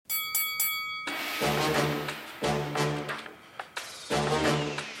Hello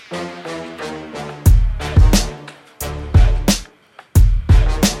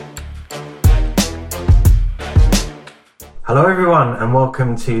everyone and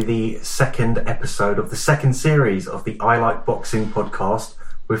welcome to the second episode of the second series of the I Like Boxing podcast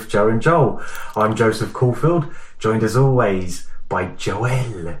with Joe and Joel. I'm Joseph Caulfield, joined as always by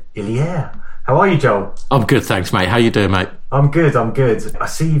Joel Illier. How are you, Joel? I'm good, thanks, mate. How you doing, mate? I'm good. I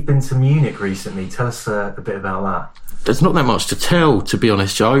see you've been to Munich recently. Tell us a bit about that. There's not that much to tell, to be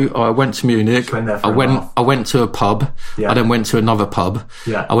honest, Joe. I went to Munich. Just went there for I went to a pub. Yeah. I then went to another pub.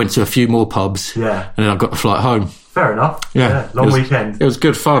 Yeah. I went to a few more pubs. Yeah. And then I got the flight home. Fair enough. Yeah. Long weekend. It was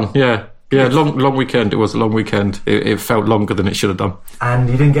good fun. Yeah. Yeah. Long weekend. It was a long weekend. It felt longer than it should have done. And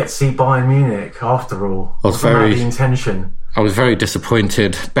you didn't get to see Bayern Munich after all. Wasn't that the intention? I was very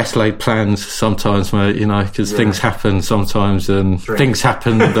disappointed. Best laid plans sometimes, mate, because things happen sometimes and things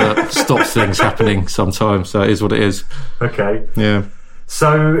happen that stop things happening sometimes. So it is what it is. Okay. Yeah.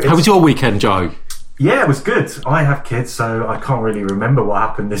 So how was your weekend, Joe? Yeah, it was good. I have kids, so I can't really remember what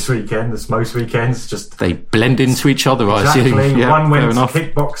happened this weekend. As most weekends, just they blend into each other, exactly. I assume. Yeah, one went to enough.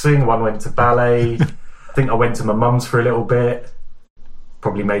 kickboxing, one went to ballet. I think I went to my mum's for a little bit.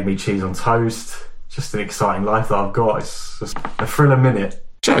 Probably made me cheese on toast. Just an exciting life that I've got. It's just a thrill a minute.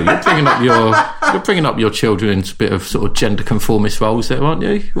 Joe, you're bringing up your children into a bit of sort of gender conformist roles there, aren't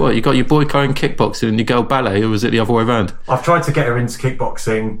you? What, you got your boy going kickboxing and your girl ballet, or was it the other way around? I've tried to get her into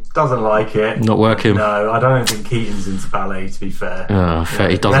kickboxing, doesn't like it. Not working. No, I don't think Keaton's into ballet, to be fair. Oh,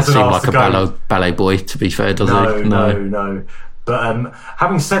 fair. He doesn't seem like a ballet boy, to be fair, does he? No. But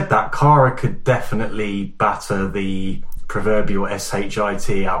having said that, Cara could definitely batter the proverbial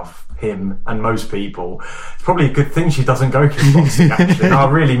SHIT out of him and most people. It's probably a good thing she doesn't go kickboxing, actually. No, I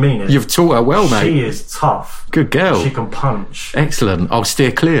really mean it. You've taught her well, mate. She is tough. Good girl. She can punch. Excellent. I'll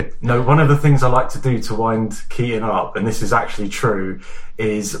steer clear. No, one of the things I like to do to wind Keaton up, and this is actually true,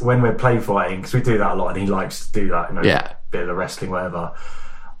 is when we're play fighting, because we do that a lot and he likes to do that, bit of the wrestling, whatever.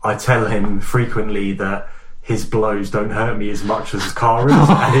 I tell him frequently that his blows don't hurt me as much as Cara's,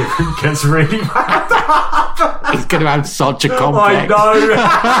 and it gets really bad. He's going to have such a complex.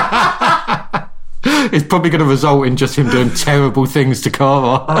 I know. It's probably going to result in just him doing terrible things to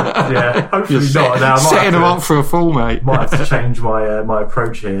Cara. Yeah, hopefully not. Now, setting him up for a fall, mate. Might have to change my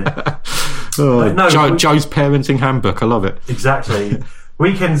approach here. Joe's parenting handbook. I love it. Exactly.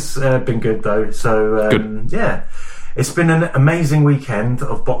 Weekend's been good though. So good. Yeah. It's been an amazing weekend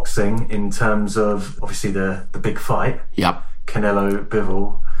of boxing in terms of obviously the big fight. Yep. Canelo,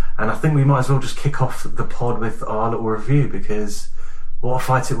 Bivol. And I think we might as well just kick off the pod with our little review, because what a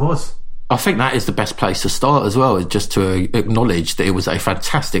fight it was. I think that is the best place to start as well, is just to acknowledge that it was a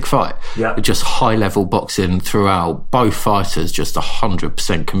fantastic fight. Yeah. Just high-level boxing throughout. Both fighters just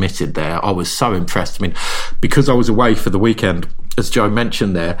 100% committed there. I was so impressed. I mean, because I was away for the weekend, as Joe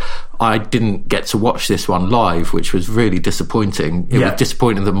mentioned there, I didn't get to watch this one live, which was really disappointing. It was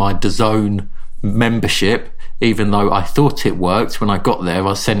disappointing that my DAZN membership, even though I thought it worked, when I got there,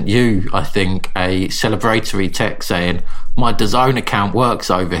 I sent you, I think, a celebratory text saying, my DAZN account works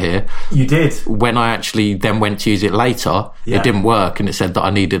over here. You did. When I actually then went to use it later, it didn't work, and it said that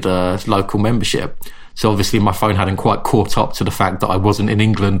I needed a local membership. So obviously my phone hadn't quite caught up to the fact that I wasn't in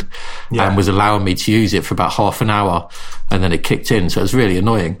England and was allowing me to use it for about half an hour, and then it kicked in. So it was really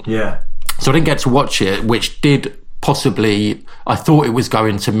annoying. Yeah. So I didn't get to watch it, which did possibly, I thought it was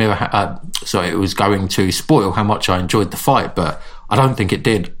going to it was going to spoil how much I enjoyed the fight, but I don't think it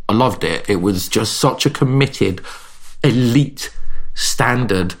did. I loved it. It was just such a committed, elite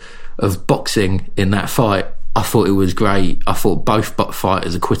standard of boxing in that fight. I thought it was great. I thought both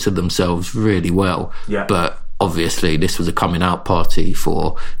fighters acquitted themselves really well. Yeah. But obviously this was a coming out party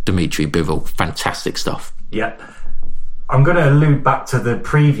for Dimitri Bivol. Fantastic stuff. Yeah. I'm going to allude back to the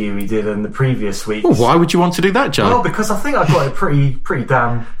preview we did in the previous week. Well, why would you want to do that, Joe? Well, because I think I got it pretty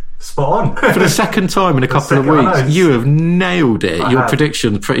damn spot on. For the second time in a couple of weeks, you have nailed it. Your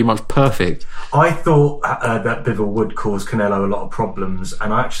prediction pretty much perfect. I thought that Bivol would cause Canelo a lot of problems,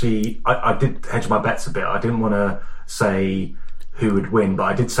 and I did hedge my bets a bit. I didn't want to say who would win, but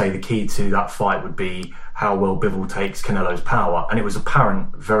I did say the key to that fight would be how well Bivol takes Canelo's power, and it was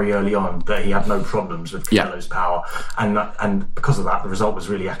apparent very early on that he had no problems with Canelo's power, and because of that, the result was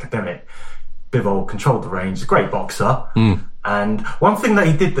really academic. Bivol controlled the range, a great boxer. And one thing that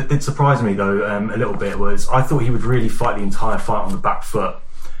he did that did surprise me though a little bit was I thought he would really fight the entire fight on the back foot,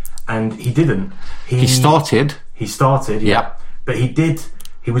 and he didn't. He started, but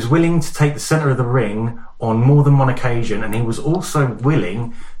he was willing to take the centre of the ring on more than one occasion, and he was also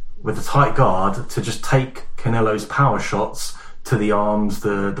willing, with a tight guard, to just take Canelo's power shots to the arms,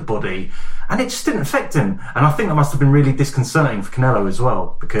 the body. and it just didn't affect him. And I think that must have been really disconcerting for Canelo as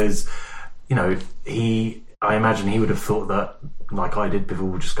well, because, you know, I imagine he would have thought that, like I did,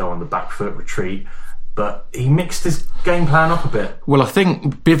 Bivol would just go on the back foot, retreat. But he mixed his game plan up a bit. Well, I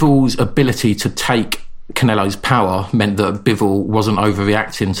think Bivol's ability to take Canelo's power meant that Bivol wasn't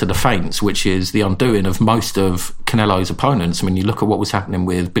overreacting to the feints, which is the undoing of most of Canelo's opponents. I mean, you look at what was happening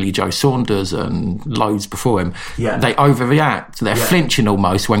with Billy Joe Saunders and loads before him. Yeah. They overreact. They're flinching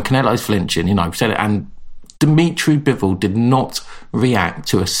almost when Canelo's flinching, you know. And Dimitri Bivol did not react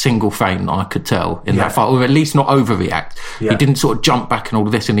to a single feint, I could tell, in that fight, or at least not overreact. He didn't sort of jump back and all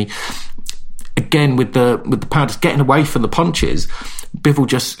of this, and he... Again, with the power, just getting away from the punches, Bivol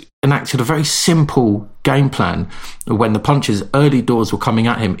just enacted a very simple game plan. When the punches, early doors were coming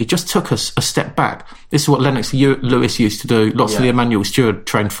at him, he just took a step back. This is what Lennox Lewis used to do. Lots of the Emmanuel Stewart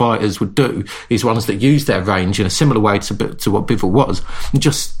trained fighters would do. These ones that use their range in a similar way to what Bivol was. And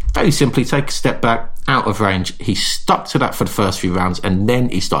just very simply take a step back, out of range. He stuck to that for the first few rounds, and then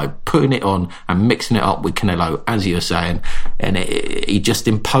he started putting it on and mixing it up with Canelo, as you were saying. And he just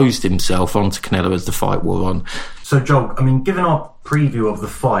imposed himself onto Canelo as the fight wore on. So, Joel, I mean, given our preview of the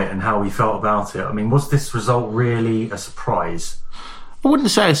fight and how we felt about it, I mean, was this result really a surprise? I wouldn't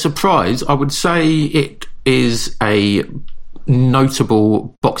say a surprise. I would say it is a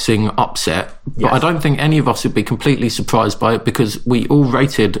notable boxing upset, but I don't think any of us would be completely surprised by it, because we all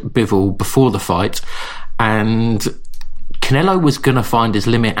rated Bivol before the fight, and Canelo was going to find his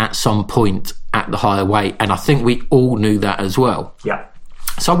limit at some point at the higher weight, and I think we all knew that as well. Yeah.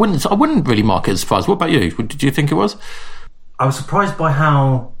 So I wouldn't really mark it as a surprise. What about you? Did you think it was? I was surprised by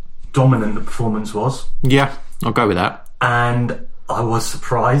how dominant the performance was. Yeah, I'll go with that. And I was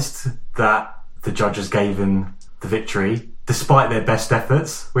surprised that the judges gave him the victory, despite their best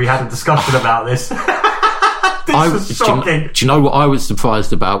efforts. We had a discussion about this. This was shocking. Do you know what I was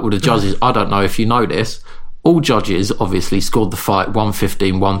surprised about with the judges? I don't know if you know this. All judges obviously scored the fight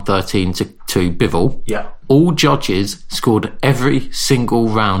 115, 113 to Bivol. Yeah. All judges scored every single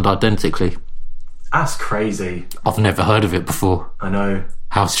round identically. That's crazy. I've never heard of it before. I know.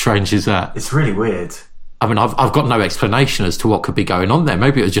 How strange is that? It's really weird. I mean, I've got no explanation as to what could be going on there.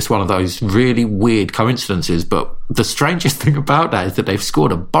 Maybe it was just one of those really weird coincidences, but the strangest thing about that is that they've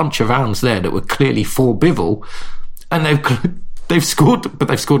scored a bunch of rounds there that were clearly for Bivol, and they've scored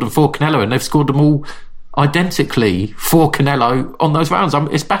them for Canelo, and they've scored them all identically for Canelo on those rounds.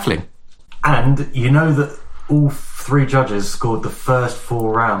 It's baffling. And you know that all three judges scored the first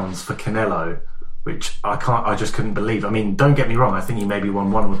 4 rounds for Canelo, which I just couldn't believe. I mean, don't get me wrong, I think he maybe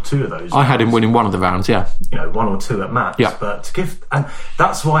won 1 or 2 of those. I had him winning one of the rounds, yeah. You know, 1 or 2 at max. Yeah. But to give, and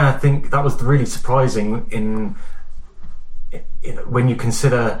that's why I think that was really surprising in when you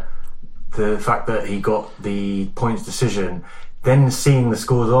consider the fact that he got the points decision, then seeing the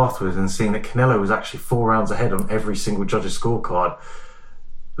scores afterwards and seeing that Canelo was actually 4 rounds ahead on every single judge's scorecard.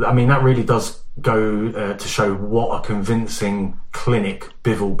 I mean, that really does go to show what a convincing clinic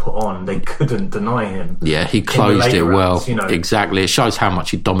Bivol put on. They couldn't deny him. Yeah, he closed it well. Rounds, you know. Exactly. It shows how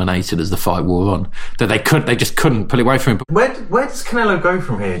much he dominated as the fight wore on. That they just couldn't pull it away from him. Where does Canelo go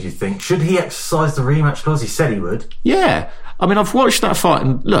from here, do you think? Should he exercise the rematch clause? He said he would. Yeah. I mean, I've watched that fight,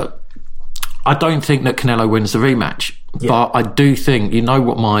 and look, I don't think that Canelo wins the rematch. Yeah. But I do think, you know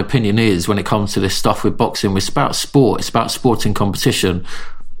what my opinion is when it comes to this stuff with boxing. It's about sport. It's about sporting competition.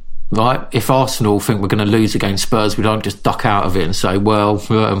 Right? If Arsenal think we're going to lose against Spurs, we don't just duck out of it and say, well,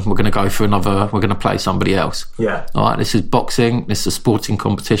 we're going to go for we're going to play somebody else. Yeah. All right, this is boxing, this is a sporting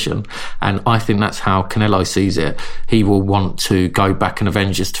competition. And I think that's how Canelo sees it. He will want to go back and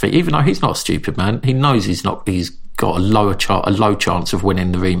avenge his defeat, even though he's not a stupid man. He knows he's got a low chance of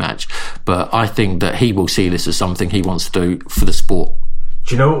winning the rematch. But I think that he will see this as something he wants to do for the sport.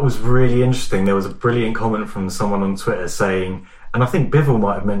 Do you know what was really interesting? There was a brilliant comment from someone on Twitter saying, and I think Bivol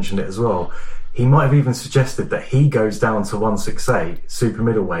might have mentioned it as well, he might have even suggested that he goes down to 168 super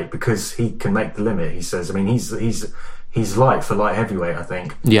middleweight because he can make the limit. He says, I mean, he's light for light heavyweight, I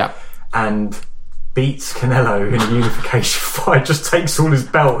think. Yeah. And beats Canelo in a unification fight, just takes all his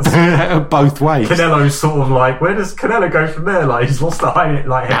belts both ways. Canelo's sort of like, where does Canelo go from there? Like, he's lost the light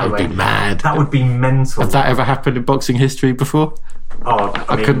heavyweight. That would be mad. That would be mental. Has that ever happened in boxing history before? Oh,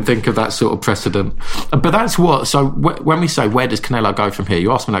 I mean, couldn't think of that sort of precedent. But that's what... So when we say, where does Canelo go from here?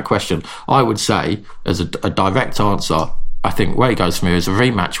 You asked me that question. I would say, as a direct answer, I think where he goes from here is a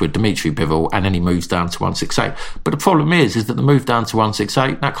rematch with Dimitri Bivol, and then he moves down to 168. But the problem is that the move down to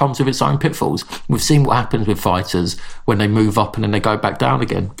 168, that comes with its own pitfalls. We've seen what happens with fighters when they move up and then they go back down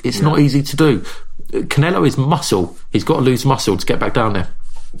again. It's not easy to do. Canelo is muscle. He's got to lose muscle to get back down there.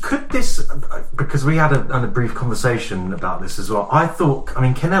 Could this, because we had a brief conversation about this as well.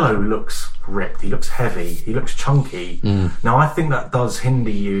 Canelo looks ripped. He looks heavy. He looks chunky. Now, I think that does hinder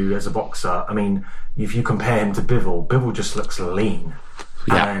you as a boxer. I mean, if you compare him to Bivol just looks lean.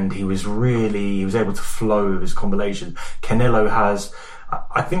 Yeah. And he was able to flow with his combinations. Canelo has,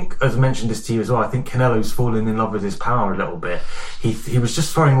 I think, as I mentioned this to you as well, I think Canelo's fallen in love with his power a little bit. He was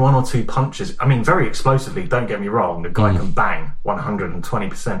just throwing one or two punches. I mean, very explosively, don't get me wrong. The guy can bang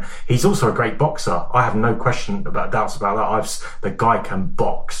 120%. He's also a great boxer. I have no doubts about that. The guy can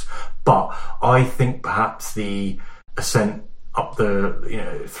box. But I think perhaps the ascent up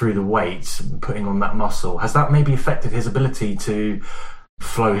through the weights, putting on that muscle, has that maybe affected his ability to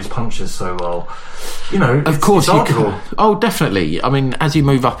flow his punches so well? Of course oh, definitely. I mean, as you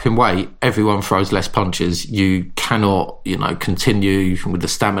move up in weight, everyone throws less punches. You cannot continue with the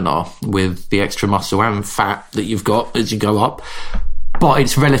stamina with the extra muscle and fat that you've got as you go up. But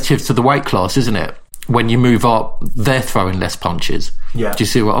it's relative to the weight class, isn't it? When you move up, they're throwing less punches. Yeah. Do you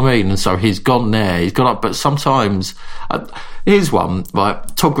see what I mean? And so he's gone there, he's gone up. But sometimes, here's one, right?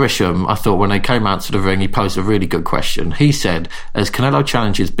 Todd Grisham, I thought when they came out to the ring, he posed a really good question. He said, as Canelo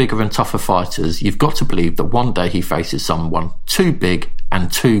challenges bigger and tougher fighters, you've got to believe that one day he faces someone too big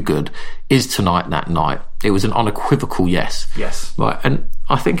and too good. Is tonight that night? It was an unequivocal yes. Yes. Right, and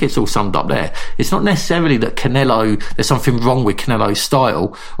I think it's all summed up there. It's not necessarily that there's something wrong with Canelo's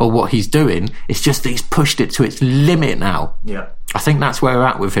style or what he's doing. It's just that he's pushed it to its limit now. Yeah. I think that's where we're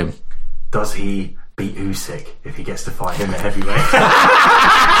at with him. Does he beat Usyk if he gets to fight him at heavyweight?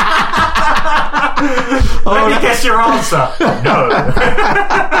 Let me guess your answer.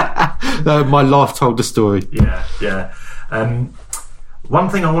 No. My life told the story. Yeah. One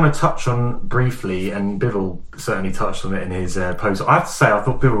thing I want to touch on briefly, and Bivol certainly touched on it in his post. I have to say, I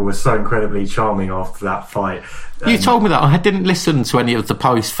thought Bivol was so incredibly charming after that fight. You told me that. I didn't listen to any of the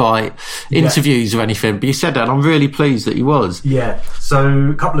post-fight interviews or anything, but you said that, and I'm really pleased that he was. Yeah. So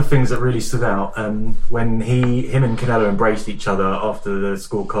a couple of things that really stood out. When him and Canelo embraced each other after the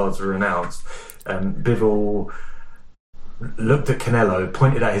scorecards were announced, Bivol looked at Canelo,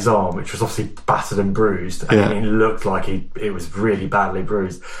 pointed at his arm, which was obviously battered and bruised, and it looked like it was really badly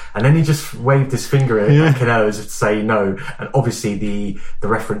bruised. And then he just waved his finger at Canelo as if to say no. And obviously the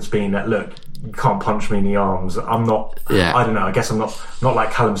reference being that, look, you can't punch me in the arms. I'm not. Yeah. I don't know. I guess I'm not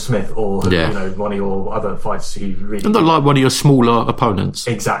like Callum Smith or one of your other fights who really. I'm not like one of your smaller opponents.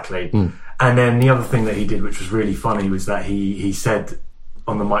 Exactly. And then the other thing that he did, which was really funny, was that he said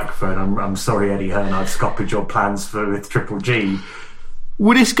on the microphone, I'm sorry, Eddie Hearn, I've scuppered your plans with Triple G.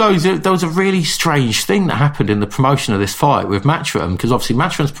 Well, there was a really strange thing that happened in the promotion of this fight with Matchroom, because obviously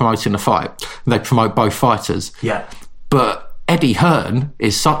Matchroom's promoting the fight, and they promote both fighters. Yeah. But Eddie Hearn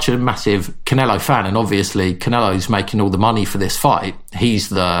is such a massive Canelo fan, and obviously Canelo's making all the money for this fight. He's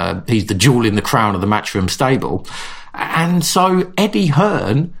the jewel in the crown of the Matchroom stable. And so Eddie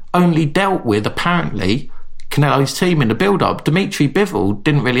Hearn only dealt with, apparently, Canelo's team in the build-up. Dimitri Bivol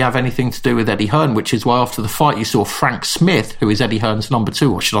didn't really have anything to do with Eddie Hearn, which is why after the fight you saw Frank Smith, who is Eddie Hearn's number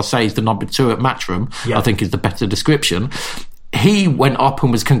 2, or should I say is the number 2 at Matchroom, I think is the better description. He went up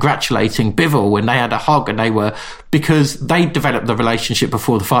and was congratulating Bivol when they had a hug, and because they developed the relationship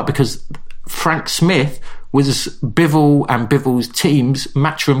before the fight, because Frank Smith was Bivol and Bivol's team's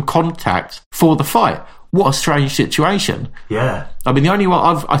Matchroom contact for the fight. What a strange situation. Yeah. I mean, the only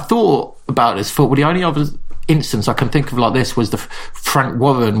one I thought about this, the only other instance I can think of like this was the Frank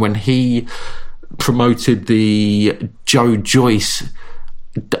Warren when he promoted the Joe Joyce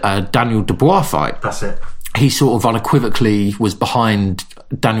Daniel Dubois fight. That's it. He sort of unequivocally was behind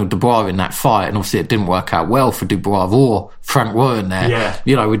Daniel Dubois in that fight, and obviously it didn't work out well for Dubois or Frank Warren there.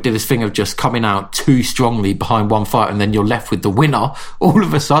 Yeah. We did this thing of just coming out too strongly behind one fight, and then you're left with the winner. All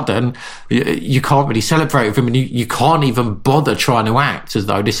of a sudden, you can't really celebrate with him, and you can't even bother trying to act as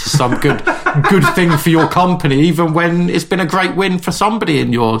though this is some good thing for your company, even when it's been a great win for somebody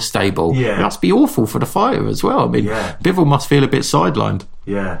in your stable. Yeah. It must be awful for the fighter as well. I mean, Bivol must feel a bit sidelined.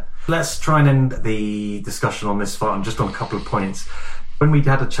 Yeah. Let's try and end the discussion on this fight just on a couple of points. When we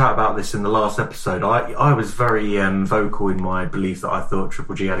had a chat about this in the last episode, I was very vocal in my belief that I thought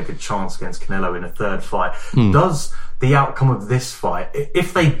Triple G had a good chance against Canelo in a third fight. Does the outcome of this fight,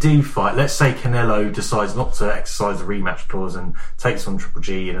 if they do fight, let's say Canelo decides not to exercise the rematch clause and takes on Triple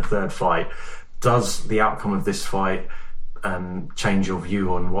G in a third fight, does the outcome of this fight change your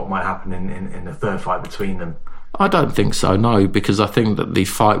view on what might happen in the third fight between them? I don't think so, no, because I think that the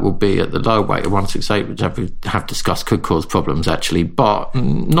fight will be at the low weight of 168, which we have discussed could cause problems, actually, but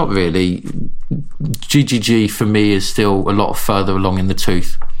not really. GGG, for me, is still a lot further along in the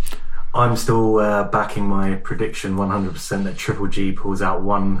tooth. I'm still backing my prediction 100% that Triple G pulls out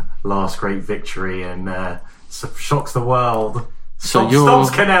one last great victory and shocks the world. Stops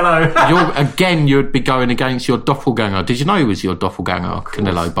Canelo. You'd be going against your doppelganger. Did you know he was your doppelganger,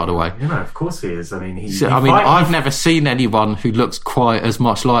 Canelo, by the way? Of course he is. I mean, I've never seen anyone who looks quite as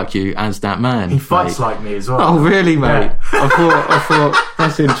much like you as that man. He fights like me as well. Oh, really, mate? Yeah. I thought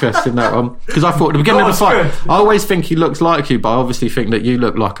that's interesting, that one. Because I thought at the beginning of the fight, I always think he looks like you, but I obviously think that you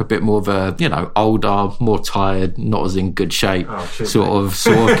look like a bit more of a, older, more tired, not as in good shape, sort of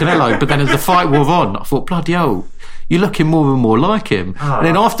Canelo. But then as the fight wore on, I thought, bloody hell, you're looking more and more like him. Oh. And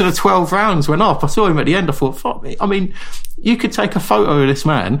then after the 12 rounds went up, I saw him at the end, I thought, fuck me. I mean, you could take a photo of this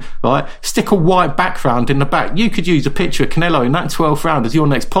man, right? Stick a white background in the back. You could use a picture of Canelo in that 12th round as your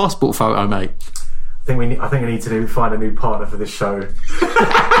next passport photo, mate. I think I need to find a new partner for this show.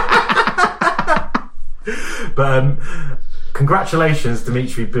 But congratulations,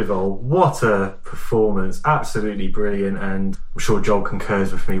 Dimitri Bivol. What a performance. Absolutely brilliant. And I'm sure Joel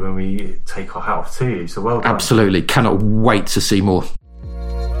concurs with me when we take our hat off to you. So well done. Absolutely. Cannot wait to see more.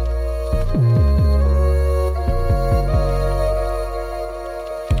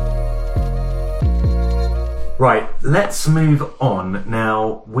 Right, let's move on.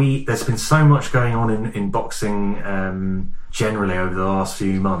 Now, there's been so much going on in boxing generally over the last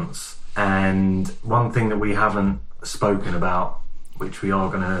few months. And one thing that we haven't spoken about, which we are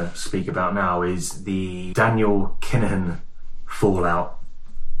going to speak about now, is the Daniel Kinahan fallout.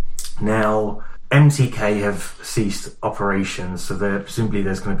 Now, MTK have ceased operations, so presumably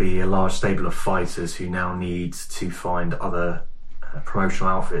there's going to be a large stable of fighters who now need to find other promotional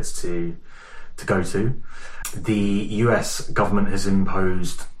outfits to go to. The US government has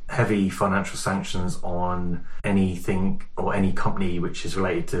imposed heavy financial sanctions on anything or any company which is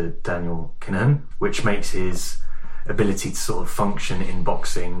related to Daniel Kinahan, which makes his ability to sort of function in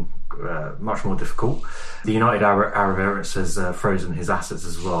boxing much more difficult. The United Arab Emirates has frozen his assets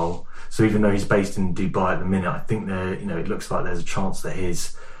as well. So even though he's based in Dubai at the minute, I think it looks like there's a chance that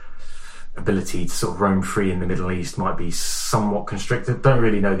his ability to sort of roam free in the Middle East might be somewhat constricted. Don't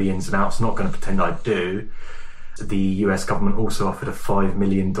really know the ins and outs, not going to pretend I do. The US government also offered a $5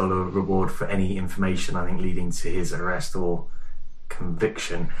 million reward for any information, I think, leading to his arrest or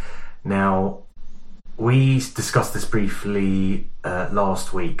conviction. Now, we discussed this briefly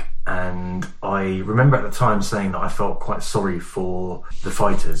last week, and I remember at the time saying that I felt quite sorry for the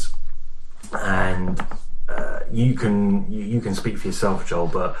fighters. And you can speak for yourself, Joel,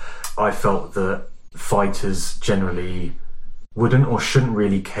 but I felt that fighters generally wouldn't or shouldn't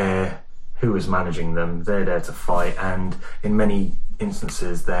really care who was managing them. They're there to fight, and in many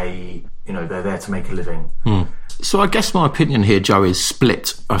instances they're there to make a living. So I guess my opinion here, Joe, is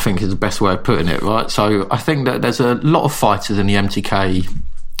split, I think is the best way of putting it, right? So I think that there's a lot of fighters in the MTK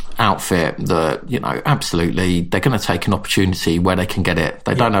outfit that, absolutely, they're going to take an opportunity where they can get it.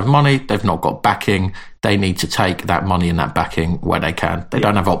 They don't have money, they've not got backing, they need to take that money and that backing where they can. They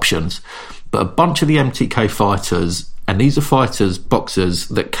don't have options. But a bunch of the MTK fighters, and these are fighters, boxers,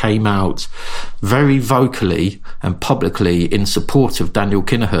 that came out very vocally and publicly in support of Daniel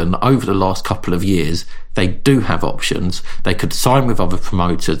Kinahan over the last couple of years. They do have options. They could sign with other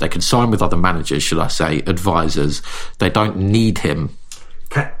promoters. They could sign with other managers, should I say, advisors. They don't need him.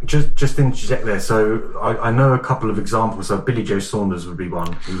 Just interject there. So I know a couple of examples. So Billy Joe Saunders would be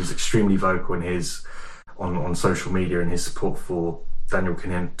one. He was extremely vocal in on social media in his support for Daniel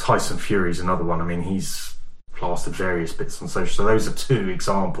Kinahan. Tyson Fury is another one. I mean, he's plastered various bits on social. So those are two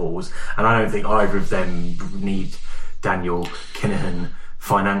examples, and I don't think either of them need Daniel Kinahan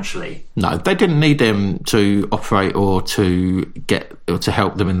financially. No, they didn't need him to operate or to get or to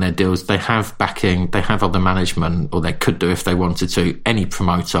help them in their deals. They have backing, they have other management, or they could do if they wanted to. Any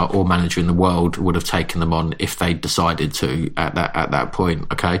promoter or manager in the world would have taken them on if they decided to at that point.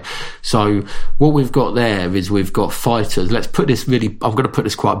 Okay, so what we've got there is we've got fighters. Let's put this I'm going to put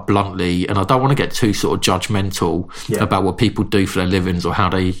this quite bluntly, and I don't want to get too sort of judgmental about what people do for their livings or how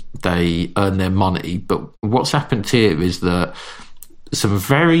they earn their money. But what's happened here is that some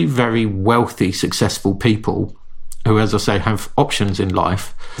very, very wealthy, successful people who, as I say, have options in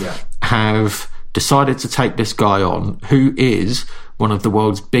life, have decided to take this guy on, who is one of the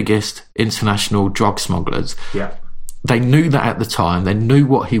world's biggest international drug smugglers. Yeah. They knew that at the time. They knew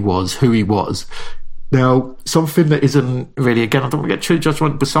what he was, who he was. Now, something that isn't really, again, I don't want to get too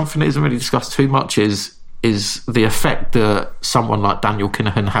judgmental, but something that isn't really discussed too much is the effect that someone like Daniel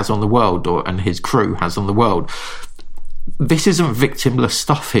Kinahan has on the world, and his crew has on the world. this isn't victimless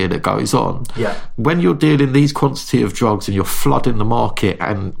stuff here that goes on. Yeah. When you're dealing these quantity of drugs and you're flooding the market,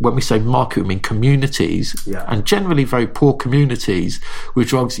 and when we say market, we mean communities, and generally very poor communities with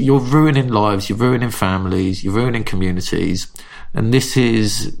drugs, you're ruining lives, you're ruining families, you're ruining communities. And this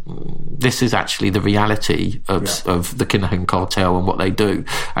is actually the reality of the Kinahan cartel and what they do.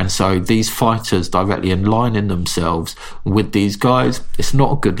 And so these fighters directly aligning themselves with these guys, it's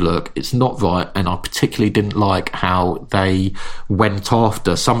not a good look. It's not right. And I particularly didn't like how they went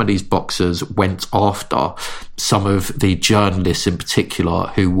after, some of these boxers went after some of the journalists in particular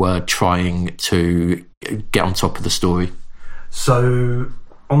who were trying to get on top of the story. So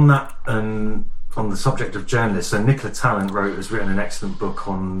on that, on the subject of journalists, so Nicola Tallant has written an excellent book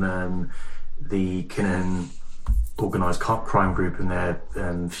on the Kinahan organised crime group and their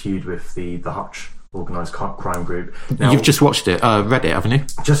feud with the Hutch organised crime group. Now, you've just watched it, read it, haven't you?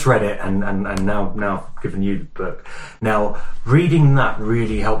 Just read it, and now given you the book. Now, reading that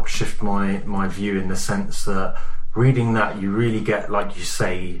really helped shift my view, in the sense that reading that, you really get, like you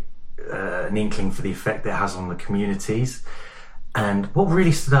say, an inkling for the effect it has on the communities. And what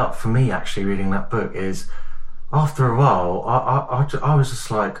really stood out for me, actually, reading that book, is after a while, I was just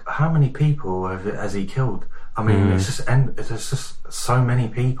like, how many people has he killed? I mean, it's just so many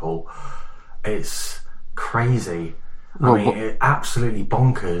people. It's crazy. I mean, it's absolutely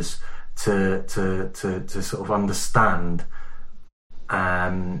bonkers to sort of understand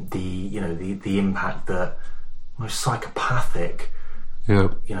the impact that most psychopathic,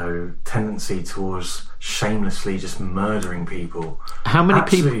 tendency towards shamelessly just murdering people. How many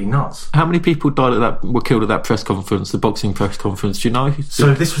Absolutely people? Nuts. How many people were killed at that press conference, the boxing press conference? Do you know?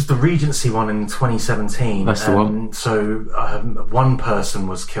 So this was the Regency one in 2017. That's the one. So one person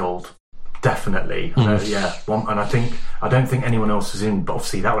was killed. Definitely, and I don't think anyone else was in. But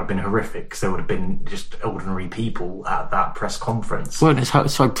obviously, that would have been horrific, because there would have been just ordinary people at that press conference. Well, it's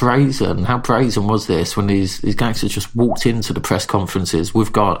so brazen. How brazen was this when these gangsters just walked into the press conferences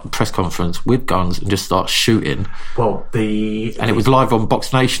with guns and just start shooting? Well, it was live on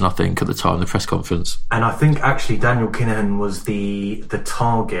Box Nation, I think, at the time, the press conference. And I think actually Daniel Kinahan was the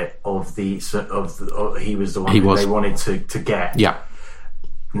target of he was the one they wanted to get. Yeah.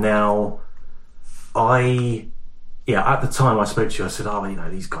 Now, at the time I spoke to you, I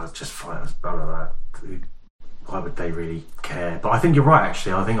said, these guys just fight us, blah, blah, blah. Why would they really care? But I think you're right,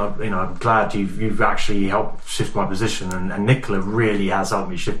 actually. I think, I'm glad you've actually helped shift my position, and Nicola really has helped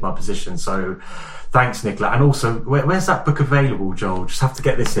me shift my position. So thanks, Nicola. And also, where's that book available, Joel? Just have to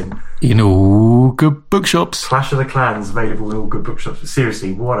get this in. In all good bookshops. Clash of the Clans, available in all good bookshops.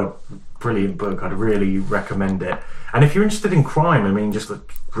 Seriously, what a brilliant book. I'd really recommend it. And if you're interested in crime, just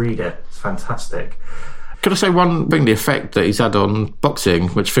read it. It's fantastic. Could I say one thing, the effect that he's had on boxing,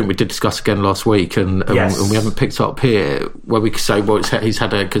 which I think we did discuss again last week, and we haven't picked up here, where we could say, he's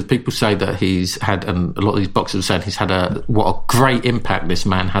had because people say that he's had, and a lot of these boxers have said he's had what a great impact this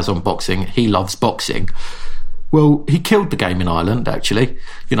man has on boxing. He loves boxing. Well, he killed the game in Ireland, actually.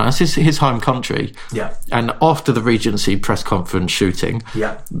 It's his home country. Yeah. And after the Regency press conference shooting,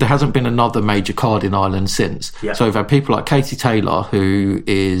 there hasn't been another major card in Ireland since. Yeah. So we've had people like Katie Taylor, who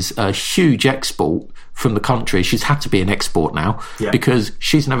is a huge export from the country. She's had to be an export now because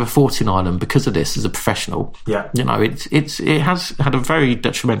she's never fought in Ireland because of this as a professional. Yeah. It has had a very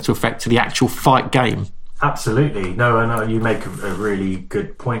detrimental effect to the actual fight game. Absolutely. No, you make a really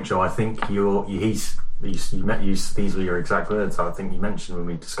good point, Joe. I think these were your exact words. I think you mentioned when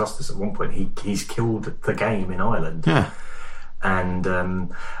we discussed this at one point. He's killed the game in Ireland. Yeah, and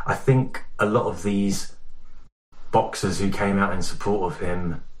I think a lot of these boxers who came out in support of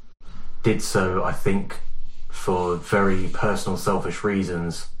him did so, I think, for very personal, selfish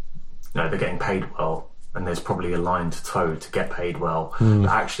reasons. They're getting paid well, and there's probably a line to toe to get paid well. But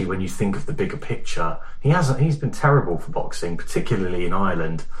actually, when you think of the bigger picture, he's been terrible for boxing, particularly in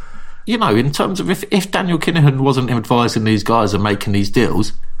Ireland. In terms of if Daniel Kinahan wasn't advising these guys and making these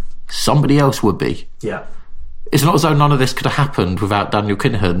deals, somebody else would be. Yeah. It's not as though none of this could have happened without Daniel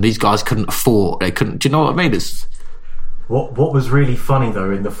Kinahan. These guys couldn't afford. They couldn't. Do you know what I mean? What was really funny,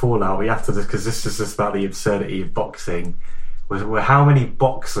 though, in the fallout, we have to, because this is just about the absurdity of boxing, were how many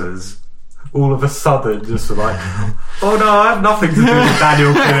boxers all of a sudden just were like, oh no, I have nothing to do with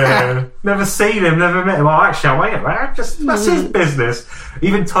Daniel Kinahan. Never seen him, never met him. Well, actually, that's his business.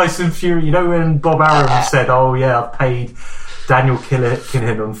 Even Tyson Fury, when Bob Arum said, oh yeah, I've paid Daniel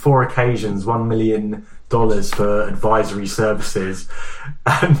Kinahan on 4 occasions $1 million for advisory services,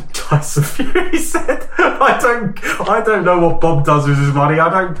 and Tyson Fury said, I don't know what Bob does with his money. I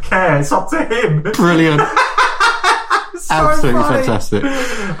don't care. It's up to him. Brilliant. So absolutely funny. Fantastic.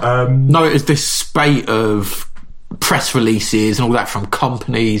 No, it is this spate of press releases and all that from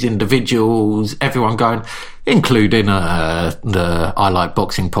companies, individuals, everyone going, including the I Like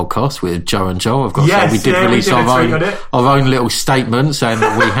Boxing podcast with Joe and Joel. I've got to say, we did release our own little statement saying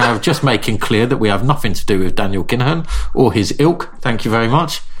that we have just making clear that we have nothing to do with Daniel Kinahan or his ilk. Thank you very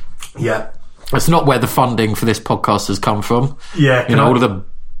much. Yeah. That's not where the funding for this podcast has come from. Yeah. All of the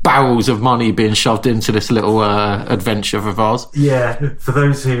barrels of money being shoved into this little adventure of ours. Yeah, for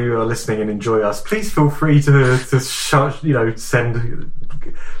those who are listening and enjoy us, please feel free to send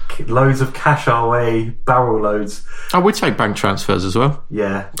loads of cash our way, barrel loads. I would take bank transfers as well.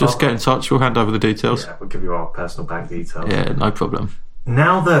 Yeah. Just get in touch, we'll hand over the details. Yeah, we'll give you our personal bank details. Yeah, no problem.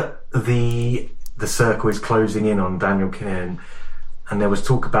 Now that the circle is closing in on Daniel Kinahan, and there was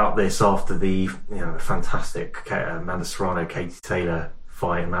talk about this after the fantastic Amanda Serrano-Katie Taylor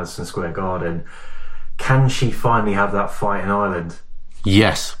fight in Madison Square Garden. Can she finally have that fight in Ireland?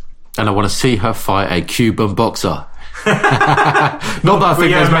 Yes, and I want to see her fight a Cuban boxer. Not that I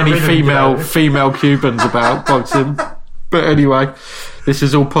think there's many female Cubans about boxing, but anyway, this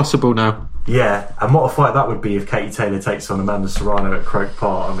is all possible now. Yeah, and what a fight that would be if Katie Taylor takes on Amanda Serrano at Croke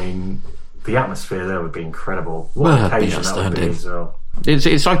Park. I mean, the atmosphere there would be incredible. What an occasion that would be as well.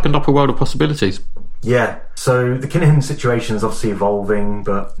 It's opened up a world of possibilities. Yeah, so the Kinahan situation is obviously evolving,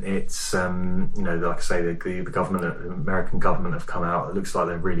 but it's like I say, the government, the American government, have come out. It looks like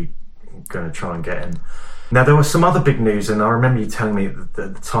they're really going to try and get him. Now, there was some other big news, and I remember you telling me at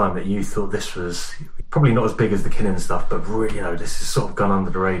the time that you thought this was probably not as big as the Kinahan stuff, but really, this has sort of gone under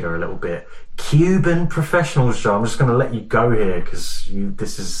the radar a little bit. Cuban professionals, Joe. I'm just going to let you go here because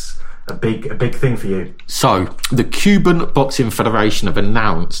this is a big thing for you. So, the Cuban Boxing Federation have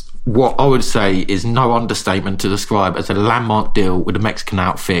announced what I would say is no understatement to describe as a landmark deal with the Mexican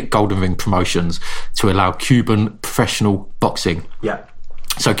outfit Golden Ring Promotions to allow Cuban professional boxing. Yeah.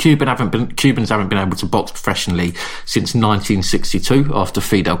 So Cubans haven't been able to box professionally since 1962 after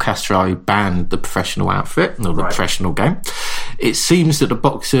Fidel Castro banned the professional outfit or the professional game. It seems that the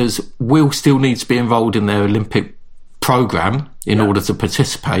boxers will still need to be involved in their Olympic program in order to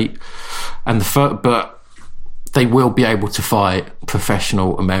participate, but they will be able to fight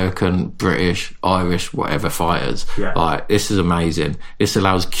professional American, British, Irish, whatever fighters. Yeah. This is amazing. This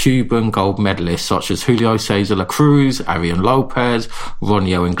allows Cuban gold medalists such as Julio Cesar La Cruz, Arian Lopez,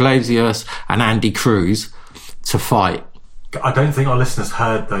 Ronio Iglesias, and Andy Cruz to fight. I don't think our listeners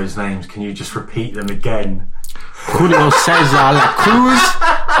heard those names. Can you just repeat them again? Julio Cesar La Cruz,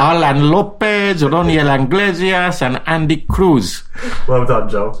 Alan Lopez, Ronnie Iglesias, and Andy Cruz. Well done,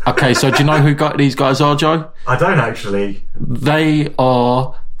 Joel. Okay, so do you know who these guys are, Joe? I don't actually. They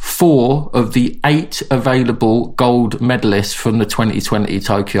are 4 of the 8 available gold medalists from the 2020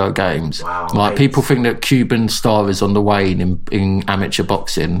 Tokyo Games. Wow. People think that Cuban star is on the wane in amateur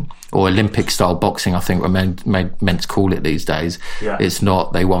boxing, or Olympic style boxing, I think we're meant to call it these days. Yeah. It's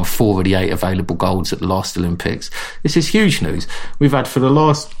not. They won 4 of the 8 available golds at the last Olympics. This is huge news. We've had for the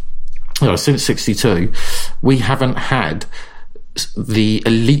last, since 62, we haven't had the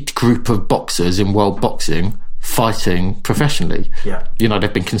elite group of boxers in world boxing fighting professionally. Yeah.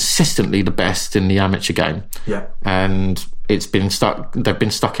 They've been consistently the best in the amateur game. Yeah. And they've been stuck in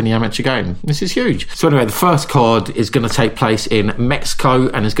the amateur game. This is huge. So anyway, the first card is going to take place in Mexico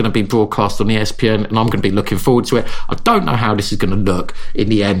and is going to be broadcast on ESPN, and I'm going to be looking forward to it. I don't know how this is going to look in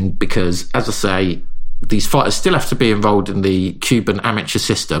the end because, as I say, these fighters still have to be enrolled in the Cuban amateur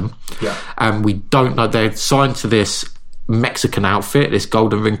system. Yeah. And we don't know. They're signed to this Mexican outfit, this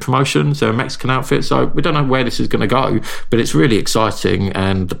Golden Ring Promotions. They're a Mexican outfit, so we don't know where this is going to go, but it's really exciting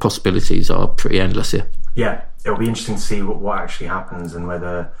and the possibilities are pretty endless here. Yeah, it'll be interesting to see what actually happens and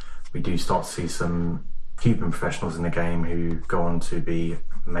whether we do start to see some Cuban professionals in the game who go on to be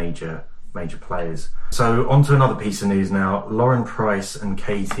major players. So on to another piece of news now. Lauren Price and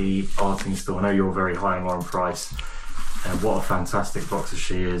Katie Artingstall. I know you're very high on Lauren Price, and what a fantastic boxer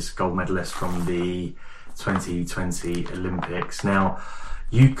she is, gold medalist from the 2020 Olympics. Now,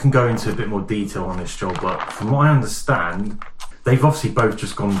 you can go into a bit more detail on this, Joel, but from what I understand, they've obviously both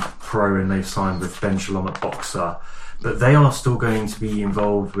just gone pro and they've signed with Ben Shalom at Boxer, but they are still going to be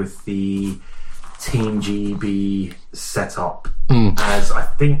involved with the Team GB setup as, I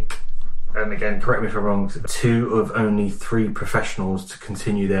think, and again, correct me if I'm wrong, 2 of only 3 professionals to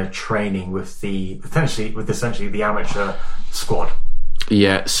continue their training with essentially the amateur squad.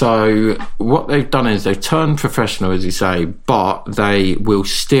 Yeah, so what they've done is they've turned professional, as you say, but they will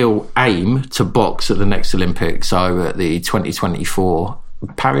still aim to box at the next Olympics, so at the 2024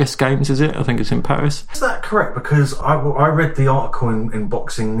 Paris Games, is it? I think it's in Paris. Is that correct? Because I read the article in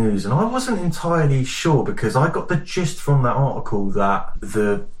Boxing News and I wasn't entirely sure, because I got the gist from that article that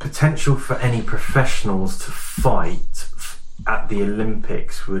the potential for any professionals to fight at the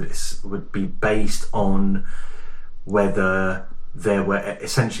Olympics would be based on whether there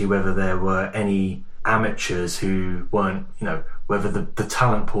were any amateurs who weren't, whether the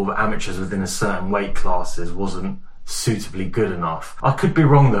talent pool of amateurs within a certain weight classes wasn't suitably good enough. I could be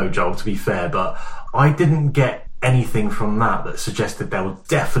wrong though, Joel, to be fair, but I didn't get anything from that suggested there will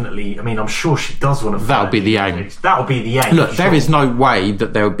definitely, I'm sure she does want to fight. That'll be the aim. That'll be the aim. Look, there is no way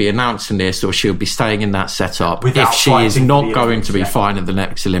that they'll be announcing this or she'll be staying in that setup if she is not going to be fighting at the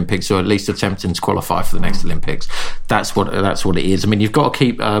next Olympics, or at least attempting to qualify for the next Olympics. That's what it is. You've got to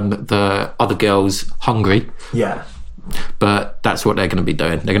keep the other girls hungry. Yeah. But that's what they're going to be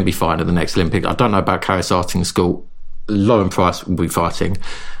doing. They're going to be fighting at the next Olympics. I don't know about Karis Arting School. Lauren Price will be fighting.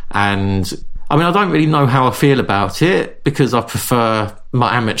 And I don't really know how I feel about it, because I prefer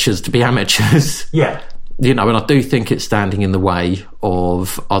my amateurs to be amateurs. Yeah. And I do think it's standing in the way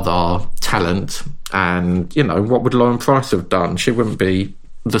of other talent. And, what would Lauren Price have done? She wouldn't be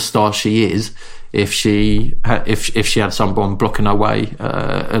the star she is if she had someone blocking her way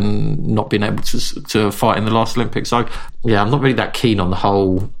and not being able to fight in the last Olympics. So yeah, I'm not really that keen on the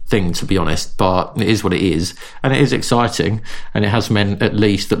whole thing, to be honest, but it is what it is, and it is exciting, and it has meant at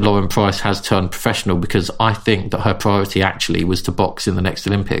least that Lauren Price has turned professional, because I think that her priority actually was to box in the next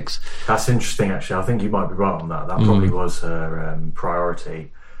Olympics. That's interesting, actually. I think you might be right on that. That probably was her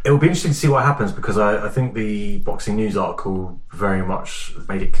priority. It will be interesting to see what happens, because I think the Boxing News article very much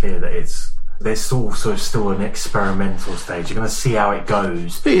made it clear that there's also still an experimental stage. You're going to see how it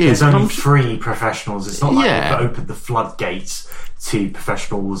goes. There's only 3 professionals. It's not like they've opened the floodgates to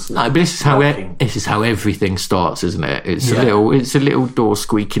professionals. No, but this is how everything starts, isn't it? It's a little door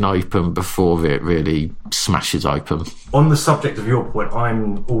squeaking open before it really smashes open. On the subject of your point,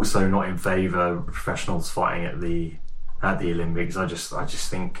 I'm also not in favour of professionals fighting at the Olympics. I just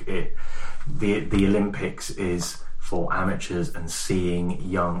think the Olympics is for amateurs and seeing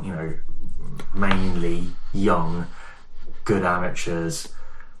young, mainly young, good amateurs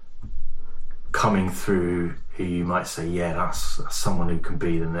coming through who you might say, that's someone who can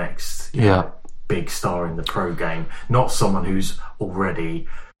be the next big star in the pro game. Not someone who's already,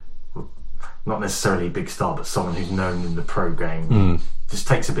 not necessarily a big star, but someone who's known in the pro game. Just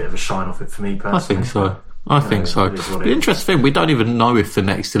takes a bit of a shine off it for me personally. I think so. The interesting thing, we don't even know if the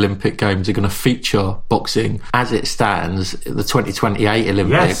next Olympic Games are going to feature boxing. As it stands, the 2028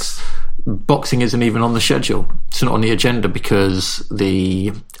 Olympics, boxing isn't even on the schedule. It's not on the agenda, because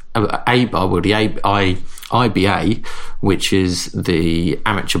the IBA, which is the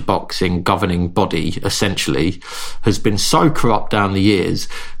amateur boxing governing body, essentially, has been so corrupt down the years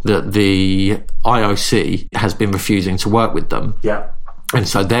that the IOC has been refusing to work with them. Yeah. And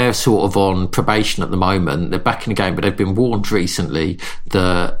so they're sort of on probation at the moment. They're back in the game, but they've been warned recently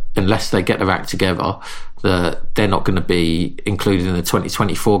that unless they get their act together, that they're not going to be included in the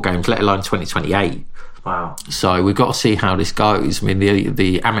 2024 games, let alone 2028. Wow. So we've got to see how this goes.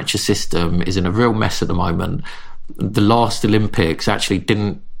 The amateur system is in a real mess at the moment. The last Olympics actually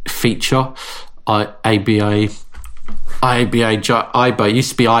didn't feature IBA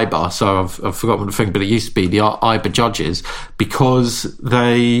used to be IBA, so I've forgotten the thing, but it used to be the IBA judges, because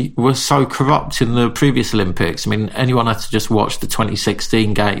they were so corrupt in the previous Olympics. Anyone had to just watch the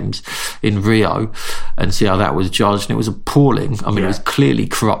 2016 games in Rio and see how that was judged, and it was appalling. It was clearly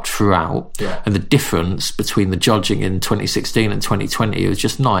corrupt throughout, and the difference between the judging in 2016 and 2020 was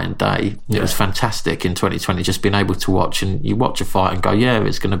just night and day. It was fantastic in 2020, just being able to watch, and you watch a fight and go,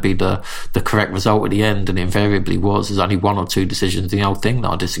 it's going to be the correct result at the end, and it invariably was. There's only 1 or 2 decisions in the whole thing that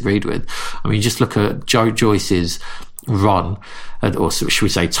I disagreed with. You just look at Joe Joyce's run, or should we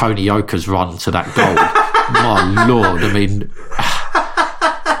say Tony Yoka's run to that goal. My Lord,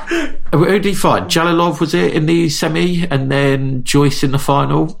 who did he fight? Jalilov, was it, in the semi, and then Joyce in the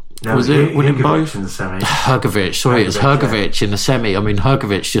final? No, was it winning both? In the semi. Hrgovic, sorry, it's Hrgovic in the semi.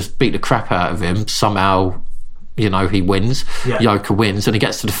 Hrgovic just beat the crap out of him somehow. He wins. Yoka wins, and he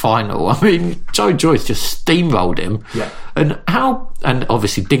gets to the final. Joe Joyce just steamrolled him. And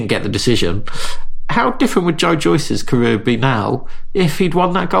obviously didn't get the decision. How different would Joe Joyce's career be now if he'd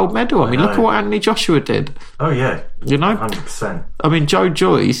won that gold medal? Look at what Anthony Joshua did. Oh yeah, 100%. Joe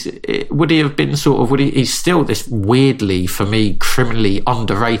Joyce, would he have been he's still this weirdly, for me, criminally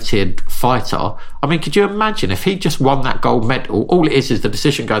underrated fighter. Could you imagine if he just won that gold medal? All it is the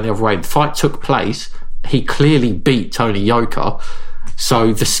decision going the other way. The fight took place. He clearly beat Tony Yoka.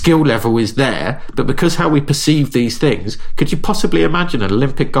 So the skill level is there, but because how we perceive these things, could you possibly imagine an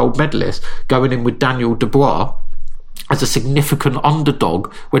Olympic gold medalist going in with Daniel Dubois as a significant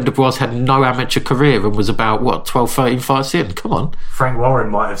underdog when Dubois had no amateur career and was about, 12, 13 fights in? Come on. Frank Warren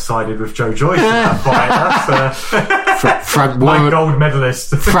might have sided with Joe Joyce in that fight. That's Frank Warren, my gold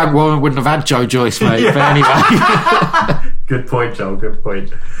medalist. Frank Warren wouldn't have had Joe Joyce, mate. Yeah. But anyway. Good point, Joel. Good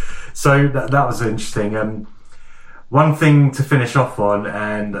point. So that was interesting. One thing to finish off on,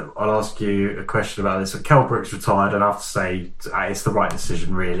 and I'll ask you a question about this. So Kell Brook's retired, and I have to say it's the right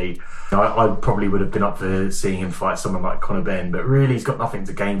decision, really. I probably would have been up for seeing him fight someone like Conor Benn, but really he's got nothing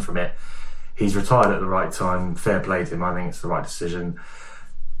to gain from it. He's retired at the right time. Fair play to him. I think it's the right decision.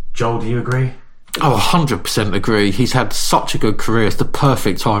 Joel, do you agree? Oh, 100% agree. He's had such a good career. It's the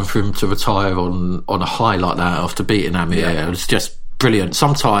perfect time for him to retire on a high like that after beating Amir. Yeah. It's just brilliant.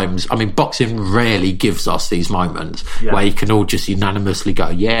 Sometimes, boxing rarely gives us these moments where you can all just unanimously go,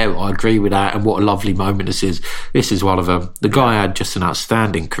 yeah, I agree with that, and what a lovely moment this is. This is one of them. The guy had just an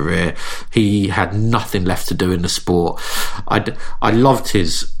outstanding career. He had nothing left to do in the sport. I loved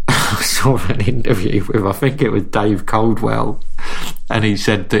his... I saw an interview with, I think it was Dave Caldwell, and he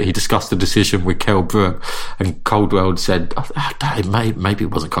said that he discussed the decision with Kell Brook, and Caldwell said, maybe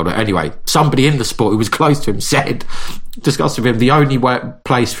it wasn't Caldwell. Anyway, somebody in the sport who was close to him said, discussed with him, the only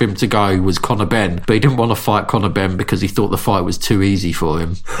place for him to go was Conor Benn, but he didn't want to fight Conor Benn because he thought the fight was too easy for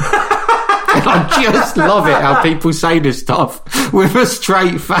him. And I just love it how people say this stuff with a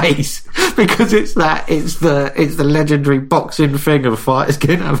straight face, because it's the legendary boxing thing of fighters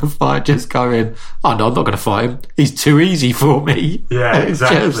getting out of a fight just going, oh no, I'm not going to fight him. He's too easy for me. Yeah,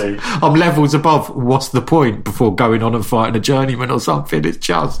 exactly. I'm levels above. What's the point before going on and fighting a journeyman or something? It's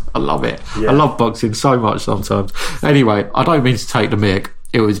just, I love it. Yeah. I love boxing so much sometimes. Anyway, I don't mean to take the mick.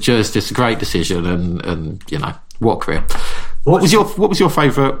 It was just a great decision, and what career. What was your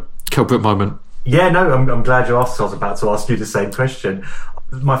favourite Kell Brook moment? Yeah, no, I'm glad you asked. I was about to ask you the same question.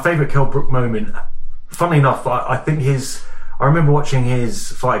 My favourite Kell Brook moment, funnily enough, I think I remember watching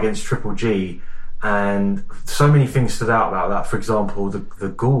his fight against Triple G, and so many things stood out about that. For example, the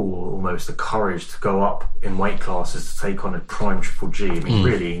gall, almost the courage to go up in weight classes to take on a prime Triple G.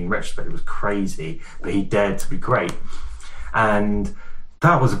 Really, in retrospect, it was crazy, but he dared to be great. And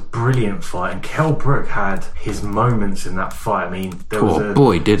that was a brilliant fight, and Kell Brook had his moments in that fight. There was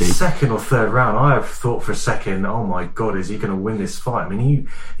a second or third round. I have thought for a second, oh my God, is he going to win this fight?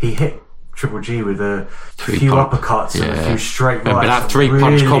 He hit Triple G with a few uppercuts and a few straight rights. But that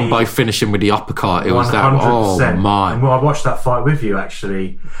three-punch combo finishing with the uppercut, it was 100%. That, oh my. And I watched that fight with you,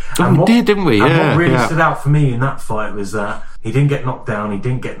 actually. Didn't we? And what really stood out for me in that fight was that he didn't get knocked down.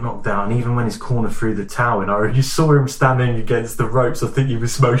 Even when his corner threw the towel in, you saw him standing against the ropes. I think he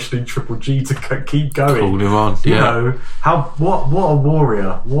was motioning Triple G to keep going. Called him on. What a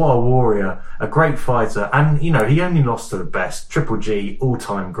warrior. A great fighter. And, he only lost to the best. Triple G,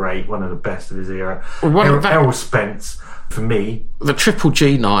 all-time great, one of the best of his era. Errol Spence, for me. The Triple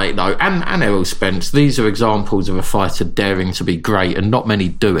G night, though, and Errol Spence, these are examples of a fighter daring to be great, and not many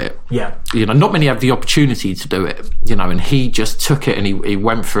do it. Yeah. Not many have the opportunity to do it, and he just took it and he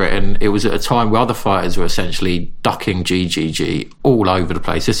went for it, and it was at a time where other fighters were essentially ducking GGG all over the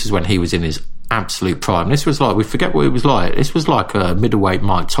place. This is when he was in his absolute prime. This was like, we forget what it was like. This was like a middleweight